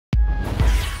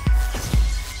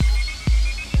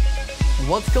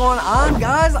What's going on,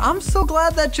 guys? I'm so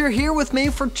glad that you're here with me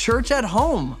for Church at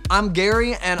Home. I'm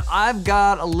Gary, and I've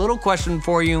got a little question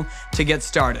for you to get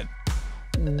started.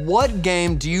 What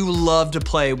game do you love to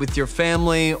play with your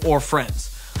family or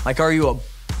friends? Like, are you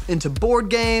into board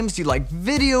games? Do you like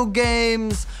video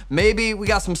games? Maybe we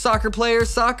got some soccer players,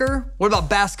 soccer? What about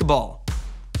basketball?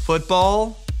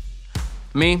 Football?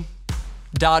 Me?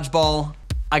 Dodgeball?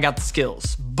 I got the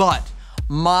skills, but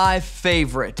my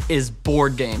favorite is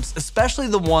board games, especially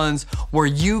the ones where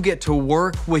you get to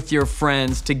work with your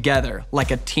friends together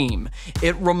like a team.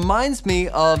 It reminds me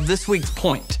of this week's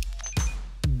point.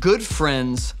 Good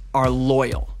friends are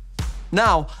loyal.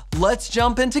 Now, let's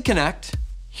jump into Connect.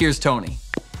 Here's Tony.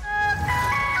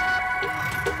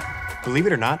 Believe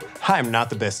it or not, I am not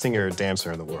the best singer or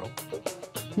dancer in the world.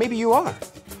 Maybe you are,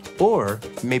 or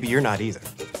maybe you're not either.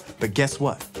 But guess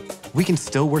what? We can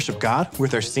still worship God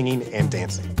with our singing and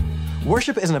dancing.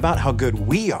 Worship isn't about how good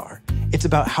we are, it's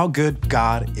about how good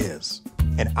God is.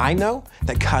 And I know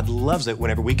that God loves it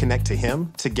whenever we connect to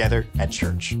Him together at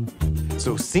church.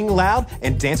 So sing loud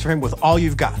and dance for Him with all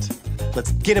you've got.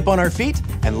 Let's get up on our feet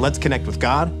and let's connect with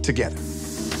God together.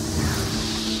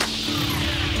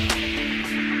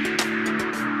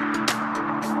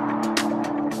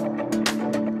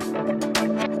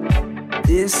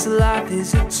 This life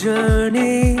is a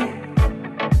journey,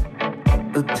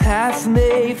 a path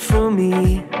made for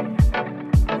me.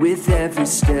 With every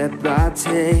step I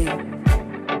take,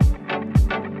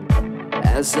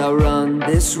 as I run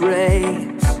this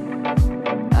race,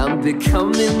 I'm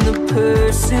becoming the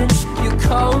person you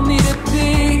call me to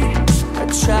be. A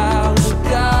child of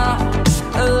God,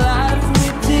 a life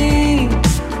redeemed.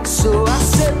 So I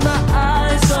set my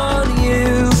eyes on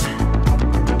you,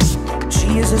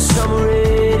 Jesus, I'm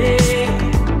ready,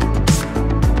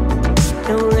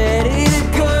 and ready to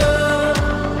go.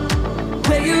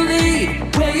 Where you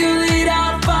lead,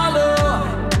 I'll follow.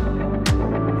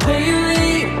 Where you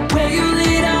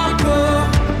lead, I'll go.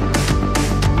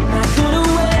 Not gonna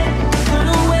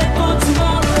wait for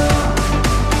tomorrow.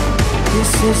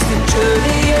 This is the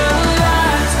journey of a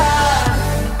lifetime.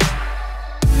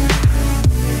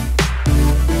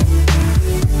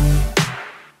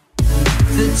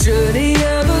 The journey of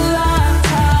a lifetime.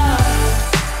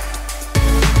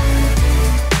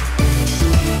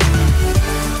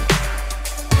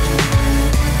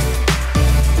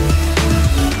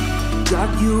 God,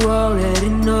 you already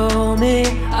know me.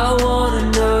 I wanna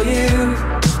know you.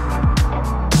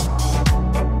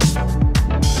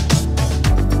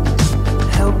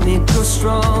 Help me grow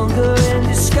stronger and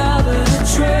discover the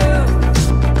truth.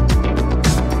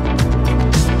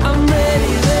 I'm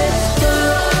ready, let's go.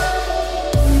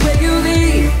 Where you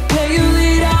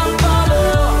lead, I'll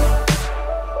follow.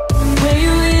 Where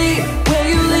you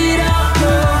lead, I'll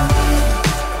go.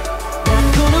 Not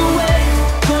gonna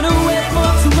wait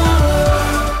for tomorrow.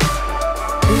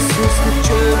 This is the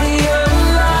journey of a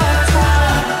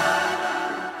lifetime.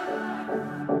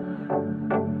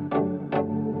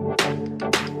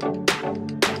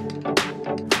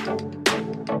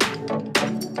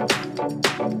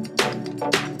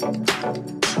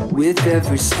 With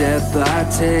every step I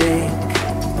take,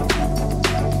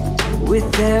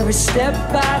 with every step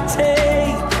I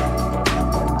take,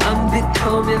 I'm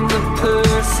becoming the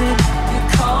person you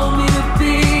call me to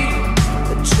be.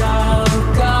 A child of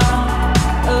God,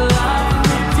 a life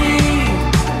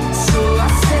redeemed. So I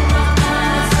set my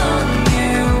eyes on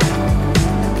you,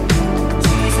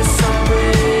 Jesus, I'm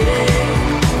ready,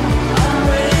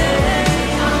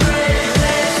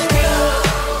 let's go.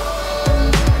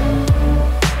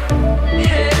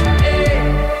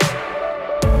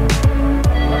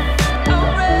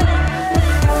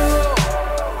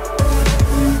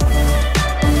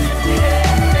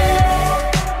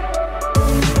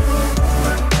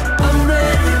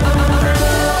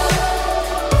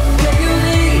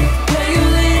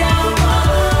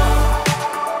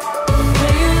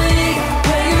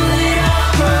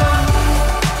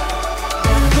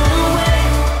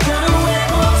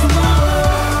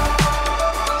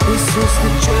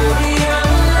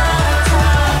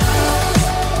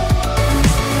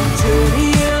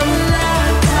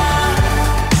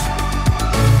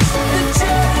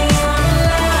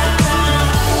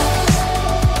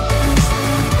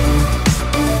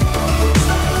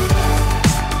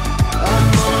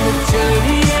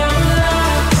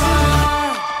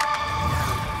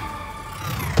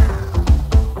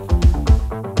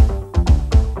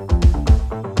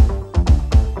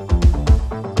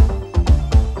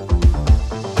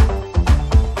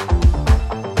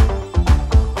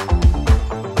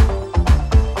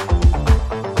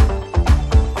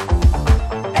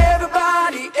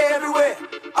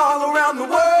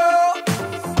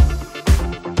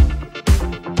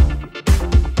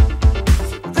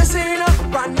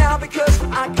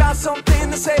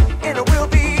 say, and it will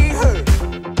be heard.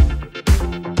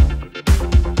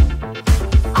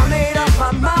 I made up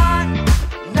my mind,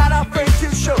 not afraid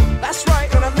to show. That's right,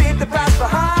 gonna leave the past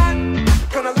behind.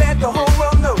 Gonna let the whole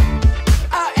world know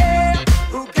I am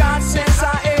who God says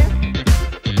I am.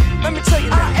 Let me tell you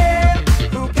now. I am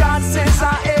who God says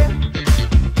I am.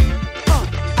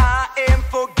 I am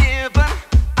forgiven.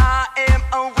 I am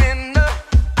a winner.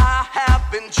 I have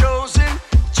been chosen.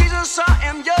 Jesus, I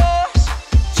am yours.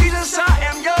 Jesus, I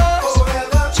am yours.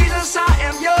 Forever. Jesus, I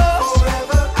am yours.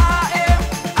 Forever. I am.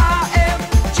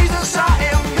 Jesus, I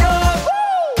am yours.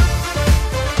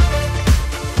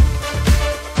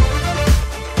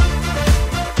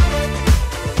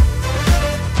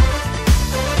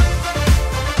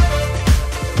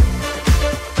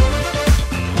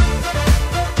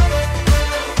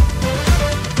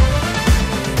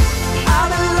 I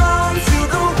belong to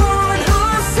the one who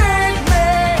saved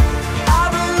me. I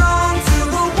belong to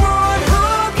the one who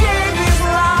gave his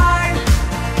life.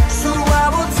 So I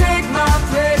will take my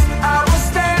place. I will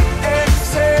stand and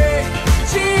say,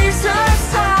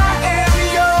 Jesus, I am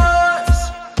yours.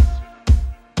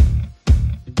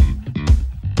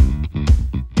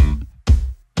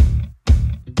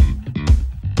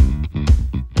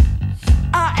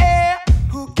 I am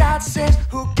who God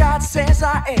says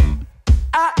I am.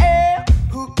 I am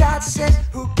who God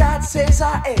says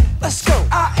I am. Let's go.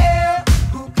 I am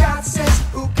who God says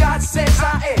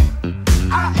I am.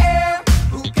 I am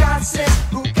who God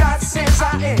says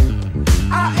I am.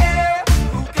 I am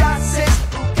who God says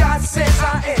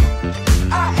I am.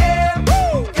 I am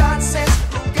who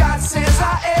God says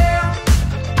I am.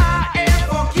 I am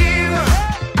forgiven.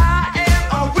 I am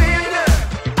a winner.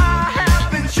 I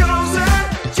have been chosen.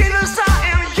 Jesus, I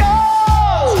am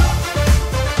yours.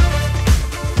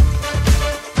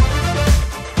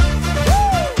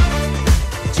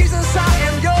 Jesus, I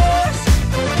am yours.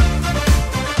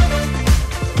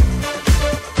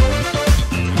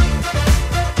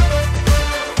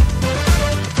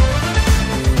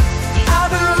 I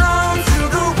belong to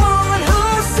the one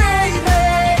who saved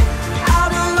me. I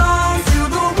belong to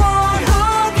the one who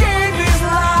gave his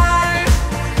life.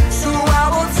 So I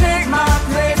will take my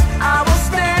place. I will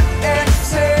stand and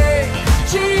say,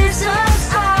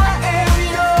 Jesus, I am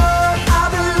yours. I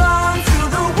belong to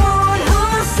the one who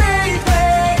saved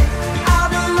me. I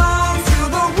belong to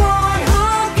the one who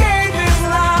gave his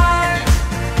life.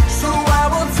 So I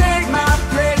will take my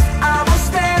place. I will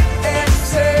stand and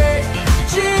say,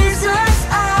 Jesus,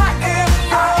 I am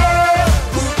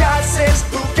who God says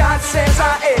I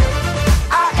am.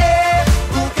 I am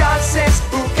who God says I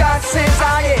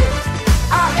am.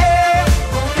 I am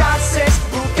who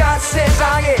God says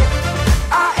I am.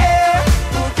 I am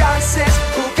who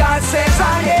God says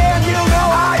I am. You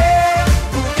know I am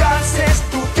who God says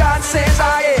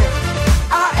I am.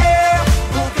 I am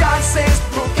who God says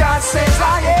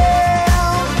I am.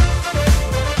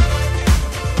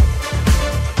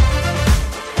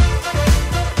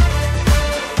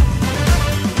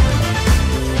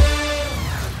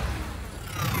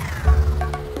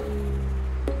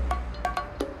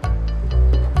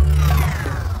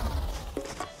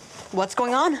 What's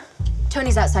going on?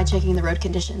 Tony's outside checking the road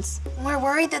conditions. We're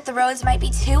worried that the roads might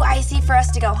be too icy for us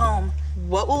to go home.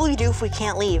 What will we do if we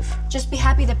can't leave? Just be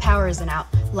happy the power isn't out.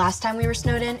 Last time we were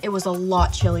snowed in, it was a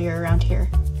lot chillier around here.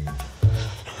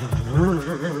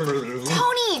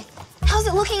 Tony, how's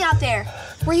it looking out there?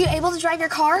 Were you able to drive your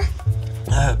car?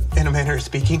 In a manner of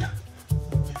speaking.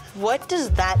 What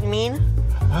does that mean?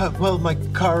 Well, my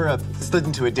car slid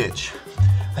into a ditch.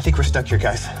 I think we're stuck here,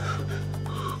 guys.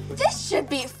 This should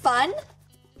be fun.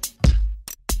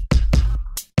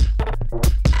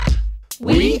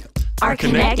 We are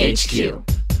Connect HQ.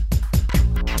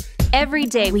 Every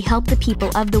day we help the people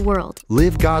of the world.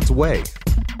 Live God's way.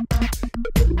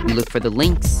 We look for the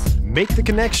links. Make the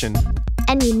connection.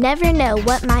 And you never know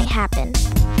what might happen.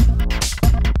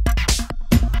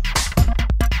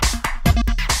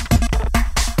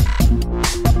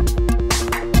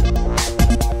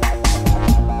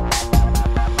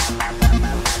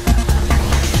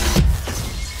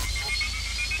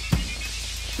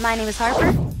 My name is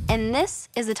Harper, and this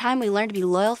is the time we learn to be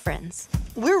loyal friends.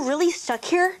 We're really stuck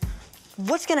here?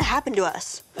 What's gonna happen to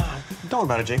us? Don't worry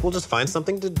about it, Jake. We'll just find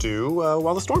something to do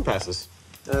while the storm passes.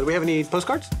 Do we have any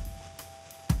postcards?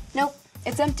 Nope,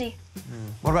 it's empty.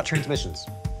 What about transmissions?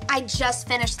 I just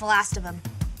finished the last of them.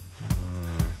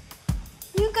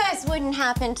 You guys wouldn't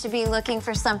happen to be looking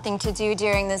for something to do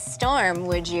during this storm,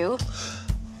 would you?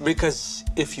 Because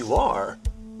if you are,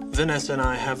 Vanessa and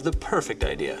I have the perfect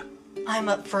idea. I'm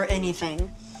up for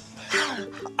anything.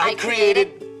 I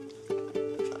created...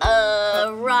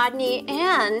 Rodney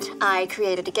and I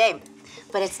created a game.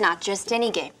 But it's not just any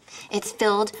game. It's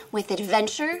filled with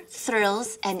adventure,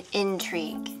 thrills, and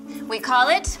intrigue. We call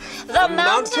it the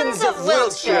Mountains of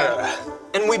Wiltshire.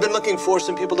 And we've been looking for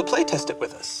some people to play test it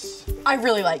with us. I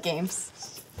really like games.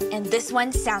 And this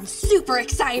one sounds super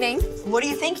exciting. What do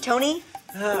you think, Tony?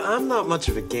 I'm not much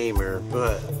of a gamer,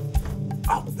 but...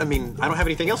 I don't have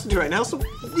anything else to do right now, so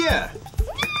yeah.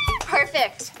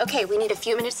 Perfect. Okay, we need a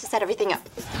few minutes to set everything up.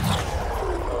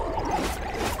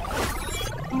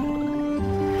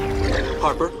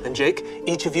 Harper and Jake,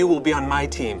 each of you will be on my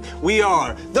team. We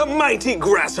are the Mighty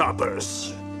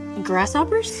Grasshoppers.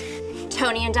 Grasshoppers?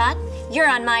 Tony and Dot, you're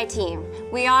on my team.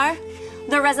 We are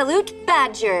the Resolute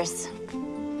Badgers.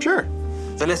 Sure.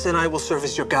 Vanessa and I will serve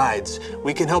as your guides.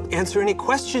 We can help answer any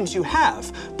questions you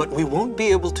have, but we won't be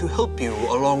able to help you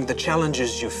along the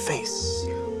challenges you face.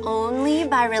 Only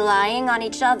by relying on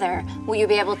each other will you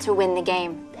be able to win the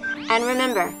game. And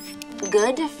remember,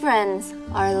 good friends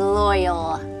are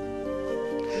loyal.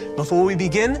 Before we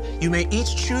begin, you may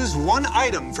each choose one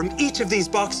item from each of these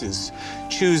boxes.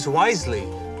 Choose wisely.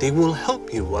 They will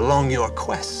help you along your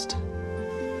quest.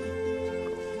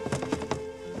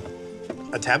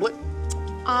 A tablet?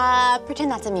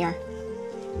 Pretend that's a mirror.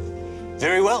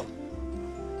 Very well.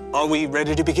 Are we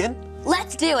ready to begin?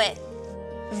 Let's do it.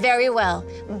 Very well.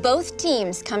 Both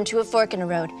teams come to a fork in the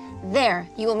road. There,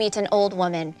 you will meet an old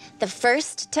woman. The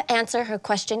first to answer her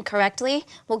question correctly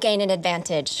will gain an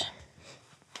advantage.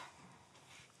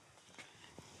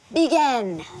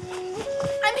 Begin.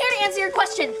 I'm here to answer your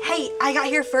question. Hey, I got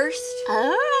here first.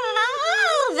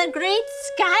 Oh, the great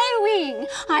skywing.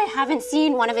 I haven't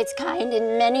seen one of its kind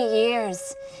in many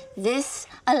years. This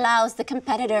allows the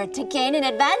competitor to gain an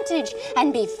advantage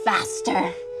and be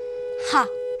faster. Ha.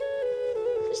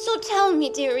 So tell me,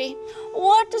 dearie,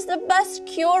 what is the best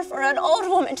cure for an old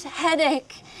woman's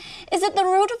headache? Is it the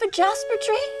root of a jasper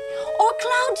tree or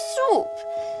cloud soup?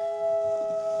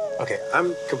 Okay,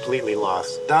 I'm completely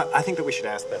lost. Dot, I think that we should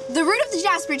ask them. The root of the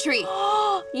jasper tree.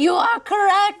 You are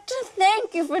correct.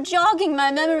 Thank you for jogging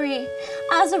my memory.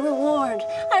 As a reward,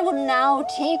 I will now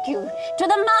take you to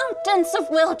the mountains of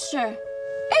Wiltshire,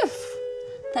 if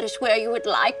that is where you would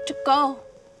like to go.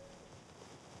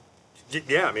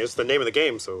 Yeah, I mean, it's the name of the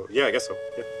game, so yeah, I guess so.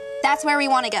 Yeah. That's where we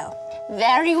want to go.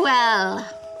 Very well.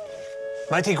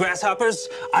 Mighty Grasshoppers,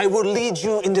 I will lead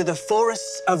you into the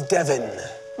forests of Devon.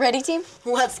 Ready, team?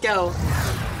 Let's go.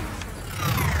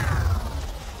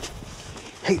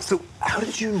 Hey, so how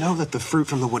did you know that the fruit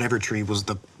from the whatever tree was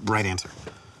the right answer?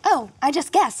 Oh, I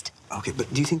just guessed. Okay,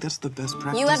 but do you think that's the best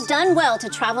practice? You have done well to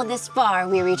travel this far,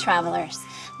 weary travelers.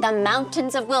 The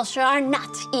mountains of Wiltshire are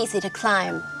not easy to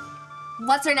climb.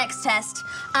 What's our next test?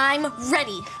 I'm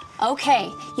ready.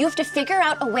 Okay, you have to figure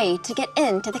out a way to get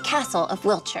into the castle of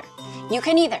Wiltshire. You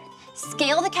can either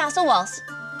scale the castle walls,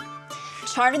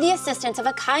 charter the assistance of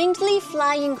a kindly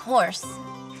flying horse,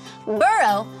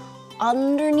 burrow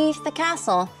underneath the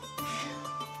castle,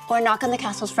 or knock on the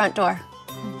castle's front door.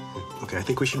 Okay, I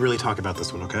think we should really talk about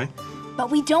this one, okay? But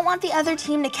we don't want the other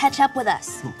team to catch up with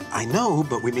us. I know,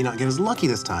 but we may not get as lucky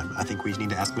this time. I think we need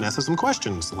to ask Vanessa some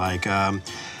questions, like,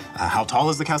 how tall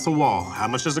is the castle wall? How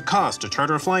much does it cost to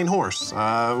charter a flying horse?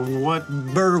 What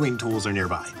burrowing tools are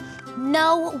nearby?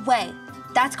 No way.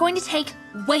 That's going to take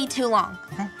way too long.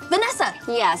 Vanessa.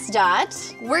 Yes, Dot?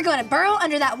 We're going to burrow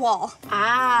under that wall.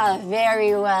 Ah,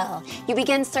 very well. You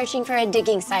begin searching for a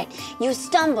digging site. You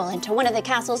stumble into one of the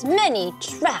castle's many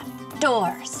trap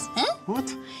doors. Huh?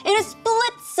 What? In a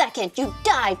split second, you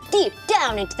dive deep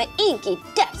down into the inky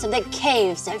depths of the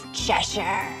caves of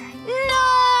Cheshire. No!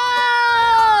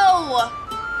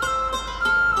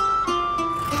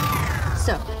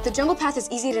 So, the jungle path is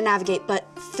easy to navigate, but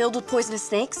filled with poisonous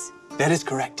snakes? That is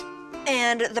correct.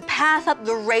 And the path up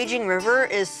the raging river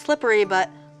is slippery, but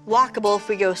walkable if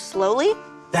we go slowly?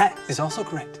 That is also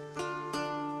correct.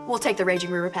 We'll take the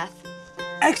raging river path.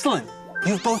 Excellent.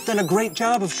 You've both done a great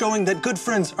job of showing that good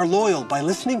friends are loyal by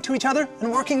listening to each other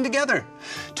and working together.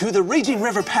 To the raging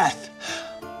river path.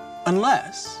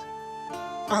 Unless...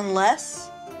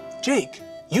 Jake,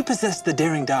 you possess the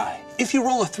daring die. If you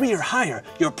roll a 3 or higher,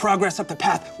 your progress up the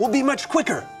path will be much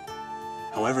quicker.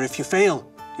 However, if you fail,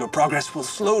 your progress will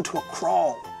slow to a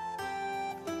crawl.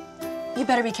 You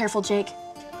better be careful, Jake.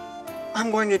 I'm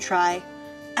going to try.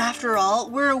 After all,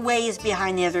 we're a ways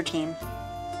behind the other team.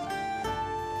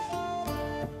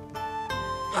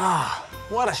 Ah,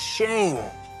 what a shame.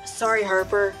 Sorry,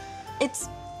 Harper. It's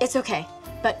okay,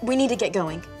 but we need to get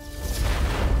going.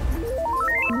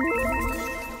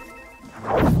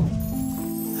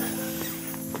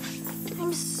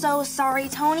 I'm so sorry,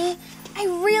 Tony. I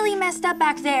really messed up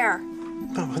back there.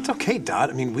 Oh, it's okay, Dot.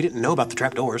 I mean, we didn't know about the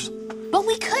trapdoors. But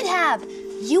we could have.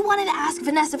 You wanted to ask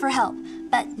Vanessa for help,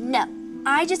 but no,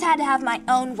 I just had to have my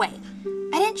own way.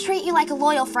 I didn't treat you like a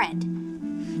loyal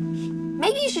friend.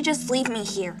 Maybe you should just leave me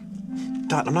here.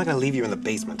 Dot, I'm not gonna leave you in the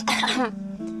basement.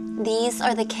 These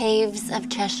are the caves of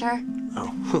Cheshire.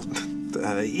 Oh,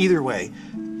 either way,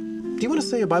 do you want to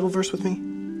say a Bible verse with me?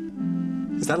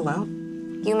 Is that allowed?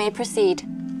 You may proceed.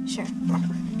 Sure.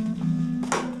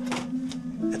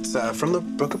 It's from the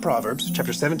book of Proverbs,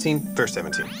 chapter 17, verse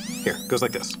 17. Here, it goes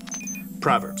like this.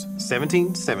 Proverbs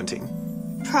 17:17.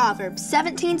 Proverbs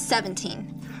 17:17.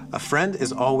 A friend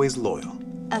is always loyal.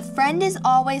 A friend is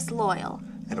always loyal.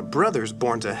 And a brother's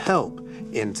born to help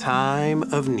in time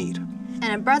of need.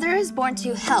 And a brother is born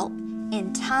to help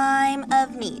in time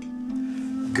of need.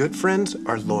 Good friends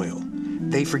are loyal.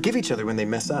 They forgive each other when they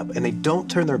mess up, and they don't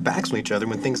turn their backs on each other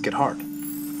when things get hard.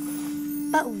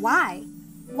 But why?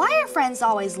 Why are friends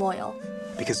always loyal?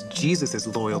 Because Jesus is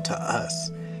loyal to us.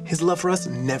 His love for us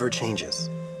never changes.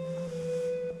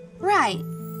 Right.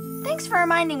 Thanks for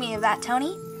reminding me of that,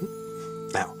 Tony.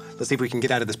 Now, let's see if we can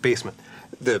get out of this basement.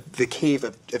 The cave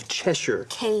of Cheshire.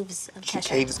 Caves of Cheshire.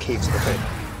 Caves, okay.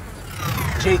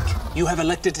 Jake, you have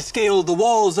elected to scale the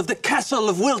walls of the castle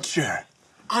of Wiltshire.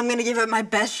 I'm gonna give it my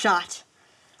best shot.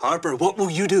 Harper, what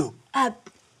will you do? I'll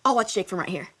watch Jake from right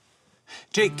here.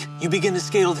 Jake, you begin to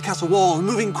scale the castle wall,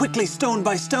 moving quickly stone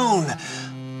by stone.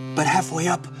 But halfway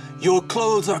up, your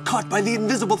clothes are caught by the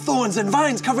invisible thorns and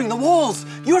vines covering the walls.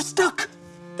 You're stuck.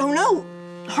 Oh no!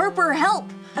 Harper, help!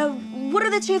 What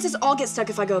are the chances I'll get stuck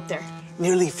if I go up there?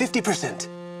 Nearly 50%.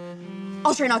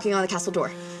 I'll try knocking on the castle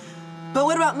door. But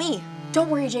what about me? Don't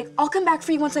worry, Jake. I'll come back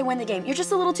for you once I win the game. You're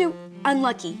just a little too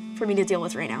unlucky for me to deal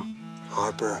with right now.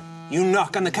 Harper, you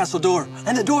knock on the castle door,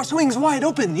 and the door swings wide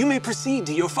open. You may proceed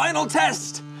to your final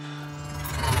test.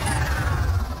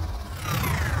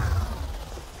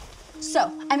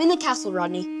 So, I'm in the castle,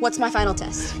 Rodney. What's my final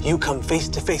test? You come face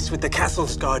to face with the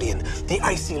castle's guardian, the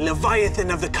icy leviathan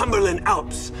of the Cumberland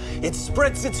Alps. It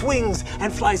spreads its wings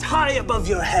and flies high above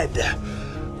your head.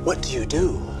 What do you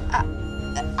do?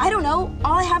 I don't know.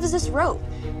 All I have is this rope.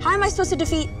 How am I supposed to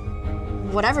defeat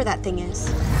whatever that thing is?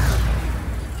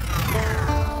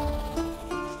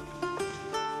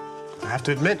 I have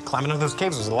to admit, climbing up those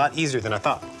caves was a lot easier than I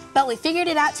thought. But we figured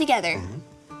it out together.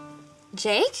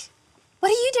 Jake? What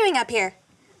are you doing up here?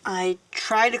 I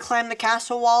tried to climb the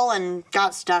castle wall and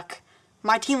got stuck.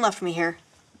 My team left me here.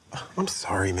 I'm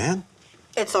sorry, man.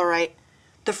 It's all right.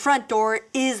 The front door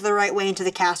is the right way into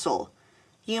the castle.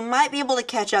 You might be able to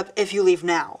catch up if you leave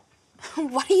now.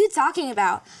 What are you talking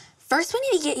about? First, we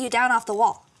need to get you down off the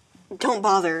wall. Don't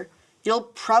bother. You'll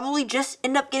probably just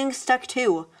end up getting stuck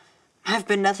too. I've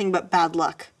been nothing but bad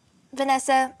luck.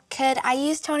 Vanessa, could I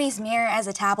use Tony's mirror as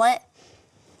a tablet?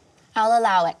 I'll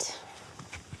allow it.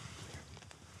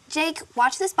 Jake,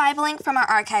 watch this Bible link from our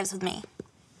archives with me.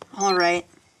 All right.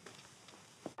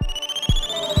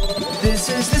 This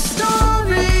is the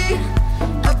story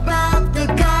about the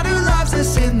God who loves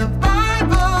us in the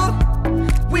Bible.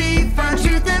 We find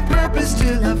truth and purpose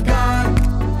to love God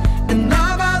and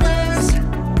love others.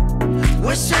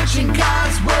 We're searching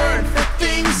God's word for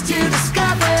things to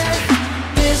discover.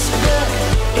 This book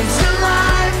is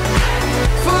alive,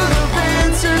 full of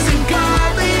answers and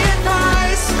godly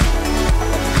advice.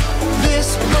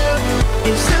 This book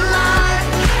is alive.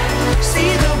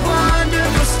 See the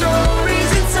wonderful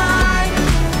stories inside.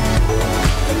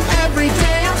 Every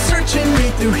day I'm searching,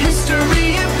 read through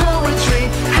history and poetry.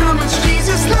 How much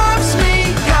Jesus loves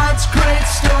me. God's great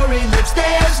story lives.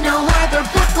 There's no other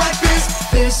book like this.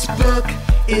 This book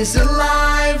is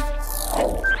alive.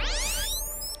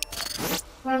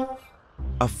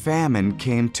 A famine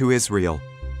came to Israel.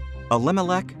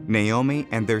 Elimelech, Naomi,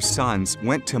 and their sons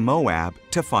went to Moab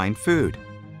to find food.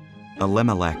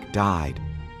 Elimelech died.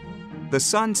 The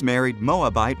sons married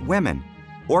Moabite women,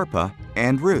 Orpah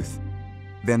and Ruth.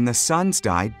 Then the sons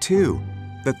died too.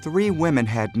 The 3 women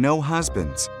had no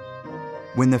husbands.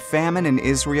 When the famine in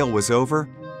Israel was over,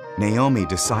 Naomi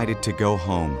decided to go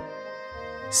home.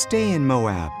 "Stay in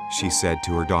Moab," she said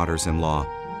to her daughters-in-law.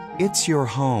 "It's your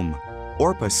home."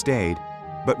 Orpah stayed,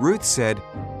 but Ruth said,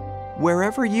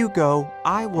 "Wherever you go,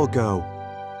 I will go.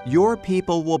 Your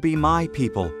people will be my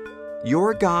people.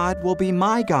 Your God will be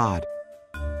my God."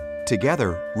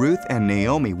 Together, Ruth and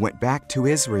Naomi went back to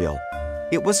Israel.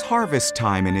 It was harvest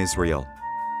time in Israel.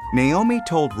 Naomi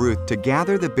told Ruth to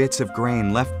gather the bits of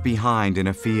grain left behind in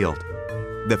a field.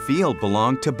 The field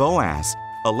belonged to Boaz,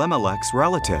 Elimelech's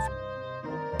relative.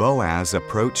 Boaz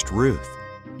approached Ruth.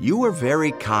 "You were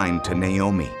very kind to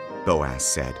Naomi," Boaz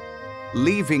said.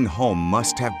 "Leaving home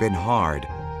must have been hard.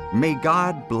 May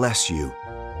God bless you."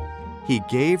 He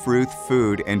gave Ruth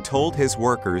food and told his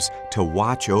workers to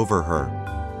watch over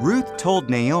her. Ruth told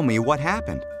Naomi what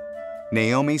happened.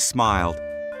 Naomi smiled.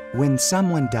 When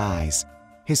someone dies,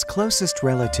 his closest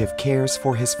relative cares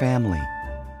for his family.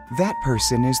 That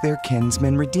person is their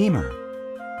kinsman redeemer.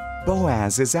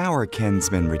 Boaz is our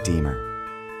kinsman redeemer.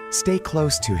 Stay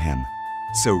close to him.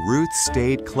 So Ruth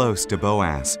stayed close to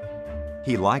Boaz.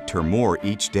 He liked her more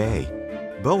each day.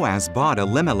 Boaz bought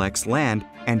Elimelech's land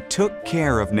and took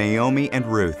care of Naomi and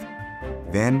Ruth.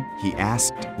 Then he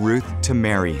asked Ruth to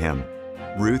marry him.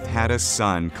 Ruth had a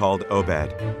son called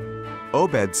Obed.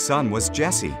 Obed's son was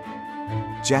Jesse.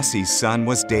 Jesse's son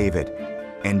was David,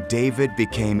 and David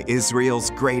became Israel's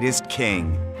greatest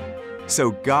king.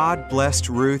 So God blessed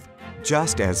Ruth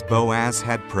just as Boaz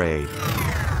had prayed.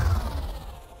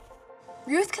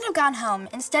 Ruth could have gone home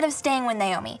instead of staying with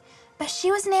Naomi, but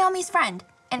she was Naomi's friend,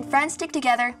 and friends stick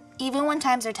together even when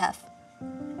times are tough.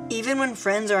 Even when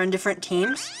friends are on different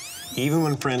teams? Even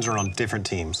when friends are on different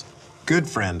teams, good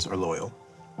friends are loyal.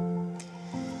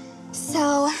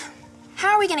 So,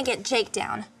 how are we gonna get Jake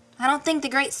down? I don't think the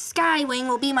Great Skywing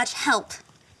will be much help.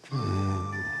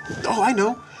 Oh, I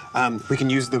know. We can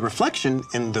use the reflection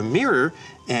in the mirror,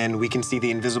 and we can see the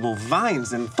invisible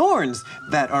vines and thorns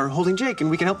that are holding Jake,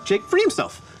 and we can help Jake free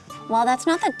himself. While that's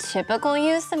not the typical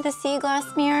use of the sea glass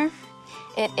mirror,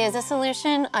 it is a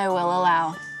solution I will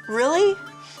allow. Really?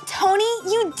 Tony,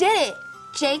 you did it!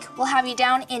 Jake will have you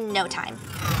down in no time.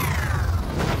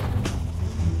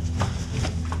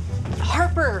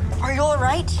 Harper, are you all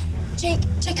right? Jake,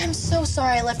 I'm so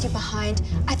sorry I left you behind.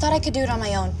 I thought I could do it on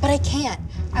my own, but I can't.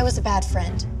 I was a bad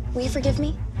friend. Will you forgive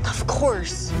me? Of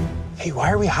course. Hey,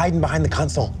 why are we hiding behind the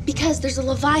console? Because there's a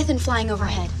Leviathan flying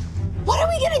overhead. What are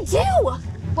we gonna do?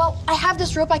 Well, I have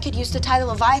this rope I could use to tie the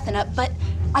Leviathan up, but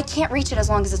I can't reach it as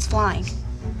long as it's flying.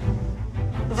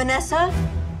 Vanessa,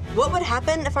 what would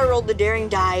happen if I rolled the daring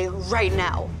die right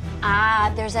now?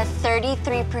 There's a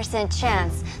 33%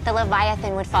 chance the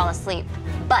Leviathan would fall asleep,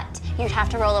 but you'd have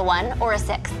to roll a 1 or a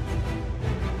 6.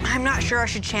 I'm not sure I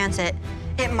should chance it.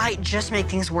 It might just make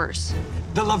things worse.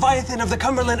 The Leviathan of the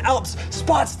Cumberland Alps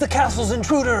spots the castle's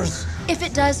intruders. If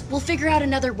it does, we'll figure out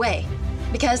another way,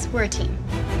 because we're a team.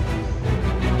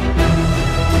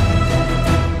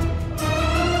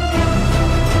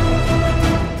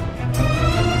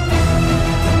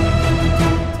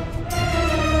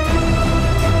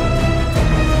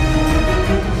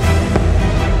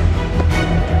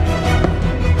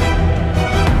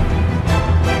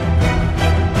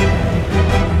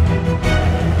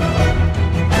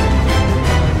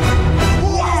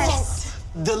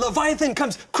 The Leviathan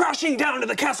comes crashing down to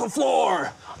the castle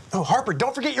floor. Oh, Harper,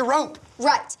 don't forget your rope.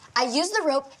 Right. I used the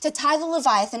rope to tie the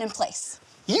Leviathan in place.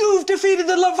 You've defeated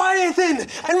the Leviathan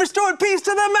and restored peace to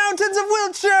the mountains of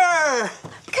Wiltshire.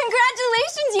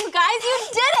 Congratulations, you guys, you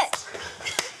did it!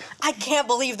 I can't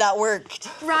believe that worked.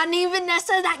 Rodney,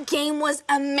 Vanessa, that game was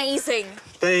amazing.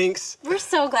 Thanks. We're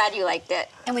so glad you liked it.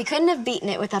 And we couldn't have beaten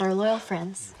it without our loyal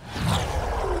friends.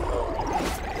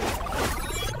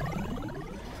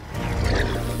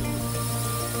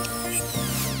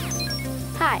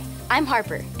 Hi, I'm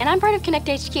Harper, and I'm part of Connect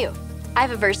HQ. I have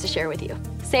a verse to share with you.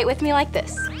 Say it with me like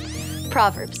this.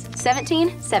 Proverbs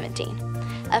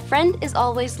 17:17. A friend is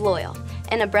always loyal,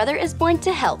 and a brother is born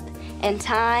to help in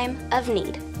time of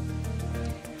need.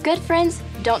 Good friends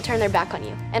don't turn their back on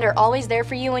you and are always there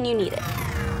for you when you need it.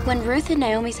 When Ruth and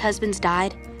Naomi's husbands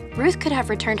died, Ruth could have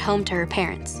returned home to her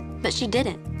parents, but she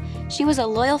didn't. She was a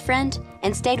loyal friend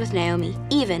and stayed with Naomi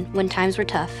even when times were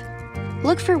tough.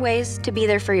 Look for ways to be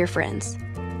there for your friends.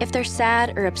 If they're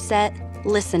sad or upset,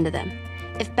 listen to them.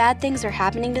 If bad things are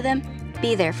happening to them,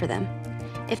 be there for them.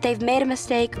 If they've made a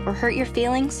mistake or hurt your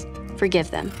feelings,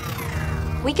 forgive them.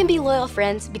 We can be loyal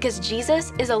friends because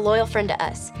Jesus is a loyal friend to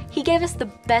us. He gave us the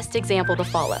best example to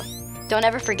follow. Don't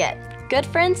ever forget, good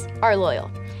friends are loyal.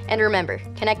 And remember,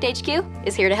 Connect HQ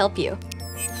is here to help you.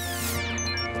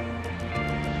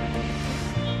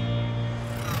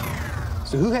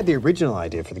 So who had the original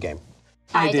idea for the game?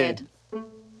 I did.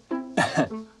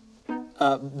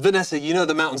 Vanessa, you know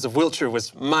the mountains of Wiltshire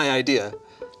was my idea.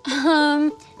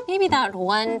 Maybe that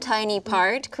one tiny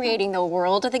part, creating the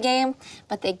world of the game,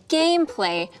 but the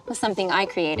gameplay was something I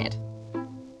created.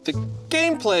 The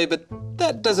gameplay, but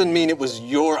that doesn't mean it was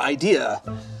your idea.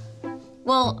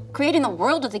 Well, creating the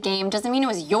world of the game doesn't mean it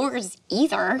was yours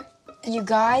either. You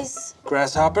guys?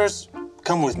 Grasshoppers,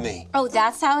 come with me. Oh,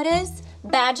 that's how it is?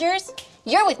 Badgers,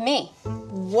 you're with me.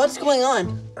 What's going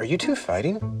on? Are you two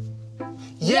fighting?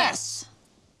 Yes!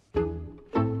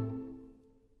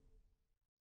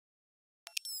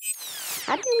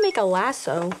 How do you make a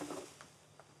lasso?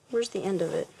 Where's the end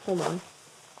of it? Hold on.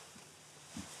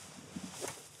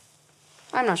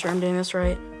 I'm not sure I'm doing this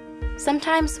right.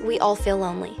 Sometimes we all feel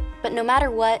lonely, but no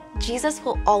matter what, Jesus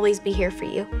will always be here for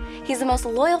you. He's the most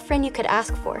loyal friend you could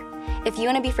ask for. If you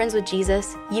want to be friends with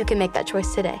Jesus, you can make that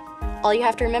choice today. All you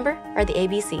have to remember are the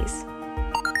ABCs.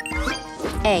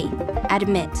 A,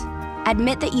 admit.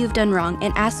 Admit that you've done wrong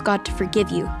and ask God to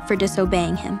forgive you for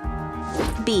disobeying him.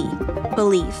 B,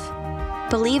 believe.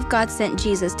 Believe God sent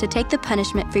Jesus to take the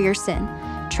punishment for your sin.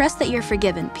 Trust that you're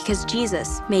forgiven because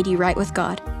Jesus made you right with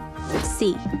God.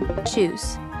 C,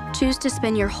 choose. Choose to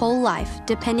spend your whole life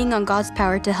depending on God's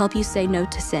power to help you say no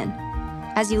to sin.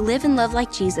 As you live and love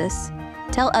like Jesus,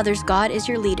 tell others God is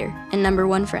your leader and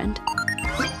 #1 friend.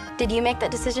 Did you make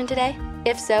that decision today?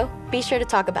 If so, be sure to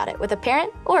talk about it with a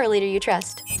parent or a leader you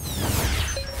trust.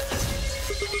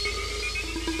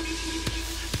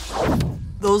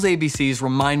 Those ABCs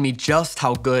remind me just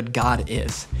how good God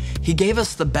is. He gave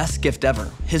us the best gift ever,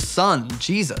 his son,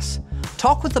 Jesus.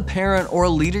 Talk with a parent or a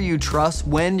leader you trust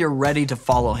when you're ready to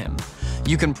follow him.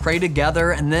 You can pray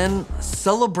together and then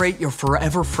celebrate your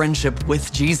forever friendship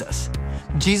with Jesus.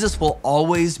 Jesus will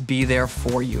always be there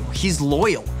for you. He's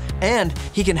loyal, and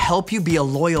he can help you be a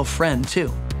loyal friend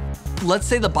too. Let's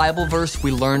say the Bible verse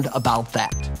we learned about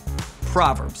that.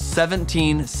 Proverbs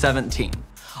 17:17.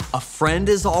 A friend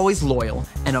is always loyal,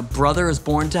 and a brother is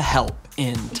born to help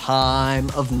in time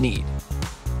of need.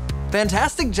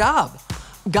 Fantastic job!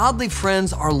 Godly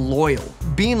friends are loyal.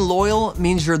 Being loyal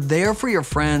means you're there for your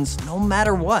friends no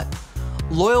matter what.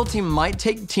 Loyalty might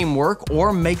take teamwork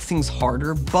or make things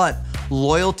harder, but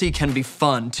loyalty can be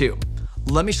fun too.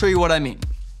 Let me show you what I mean.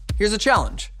 Here's a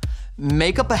challenge.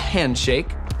 Make up a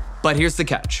handshake, but here's the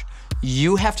catch.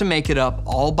 You have to make it up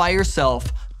all by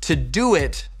yourself to do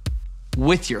it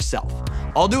with yourself.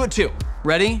 I'll do it too.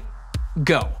 Ready?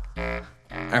 Go.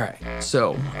 All right,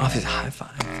 so obviously high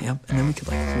five, yep, and then we could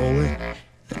like roll it,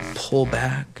 then pull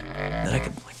back, and then I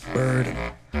could like bird,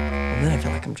 and then I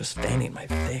feel like I'm just fanning my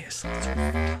face. That's weird.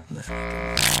 And then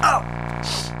I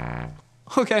can,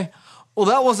 oh! Okay, well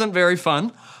that wasn't very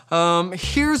fun.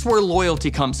 Here's where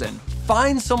loyalty comes in.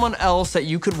 Find someone else that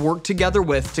you could work together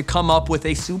with to come up with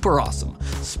a super awesome,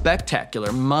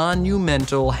 spectacular,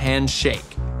 monumental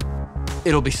handshake.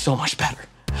 It'll be so much better.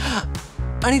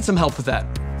 I need some help with that.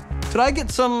 Could I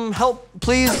get some help,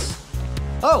 please?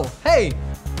 Oh, hey.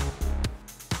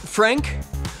 Frank?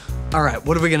 All right,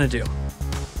 what are we gonna do?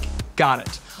 Got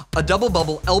it. A double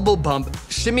bubble, elbow bump,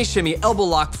 shimmy shimmy, elbow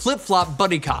lock, flip flop,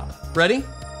 buddy cop. Ready?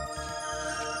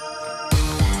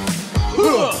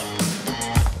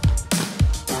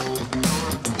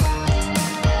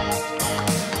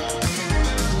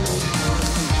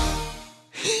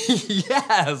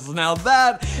 Yes, now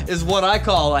that is what I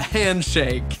call a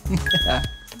handshake.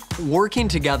 Working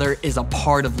together is a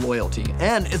part of loyalty,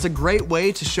 and it's a great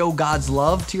way to show God's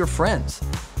love to your friends.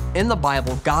 In the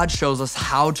Bible, God shows us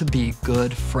how to be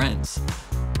good friends.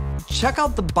 Check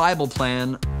out the Bible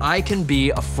plan, I Can Be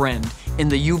a Friend, in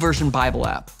the YouVersion Bible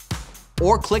app,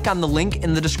 or click on the link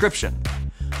in the description.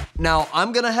 Now,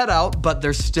 I'm gonna head out, but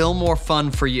there's still more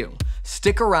fun for you.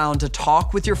 Stick around to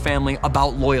talk with your family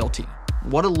about loyalty,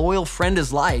 what a loyal friend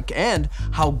is like, and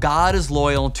how God is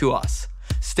loyal to us.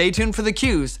 Stay tuned for the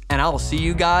cues, and I'll see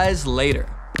you guys later.